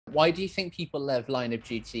Why do you think people love Line of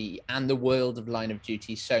Duty and the world of Line of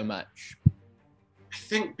Duty so much? I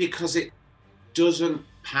think because it doesn't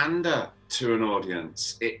pander to an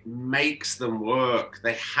audience. It makes them work.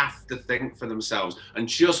 They have to think for themselves. And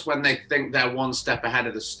just when they think they're one step ahead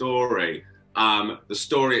of the story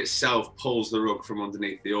itself pulls the rug from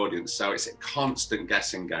underneath the audience. So it's a constant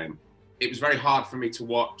guessing game. It was very hard for me to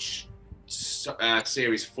watch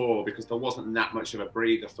Series 4 because there wasn't that much of a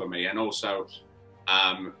breather for me. And also,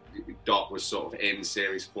 Dot was sort of in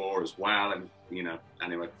Series 4 as well. And, you know,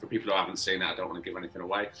 anyway, for people who haven't seen it, I don't want to give anything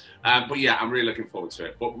away. But yeah, I'm really looking forward to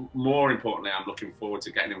it. But more importantly, I'm looking forward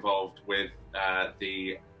to getting involved with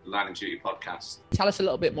the Line of Duty podcast. Tell us a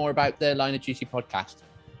little bit more about the Line of Duty podcast.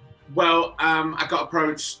 Well, I got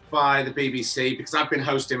approached by the BBC because I've been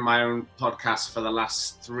hosting my own podcast for the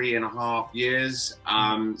last 3.5 years.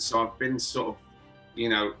 So I've been sort of, you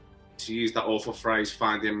know, to use that awful phrase,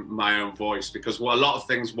 finding my own voice, because what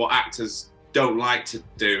actors don't like to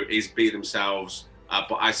do is be themselves.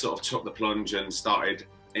 But I sort of took the plunge and started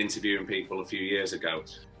interviewing people a few years ago.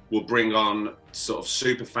 We'll bring on sort of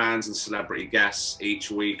super fans and celebrity guests each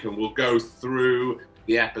week, and we'll go through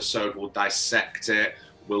the episode, we'll dissect it.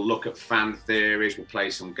 We'll look at fan theories. We'll play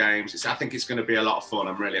some games. I think it's going to be a lot of fun.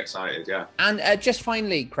 I'm really excited. Yeah. And just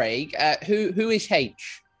finally, Craig, who is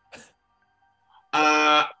H?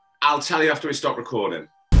 I'll tell you after we stop recording.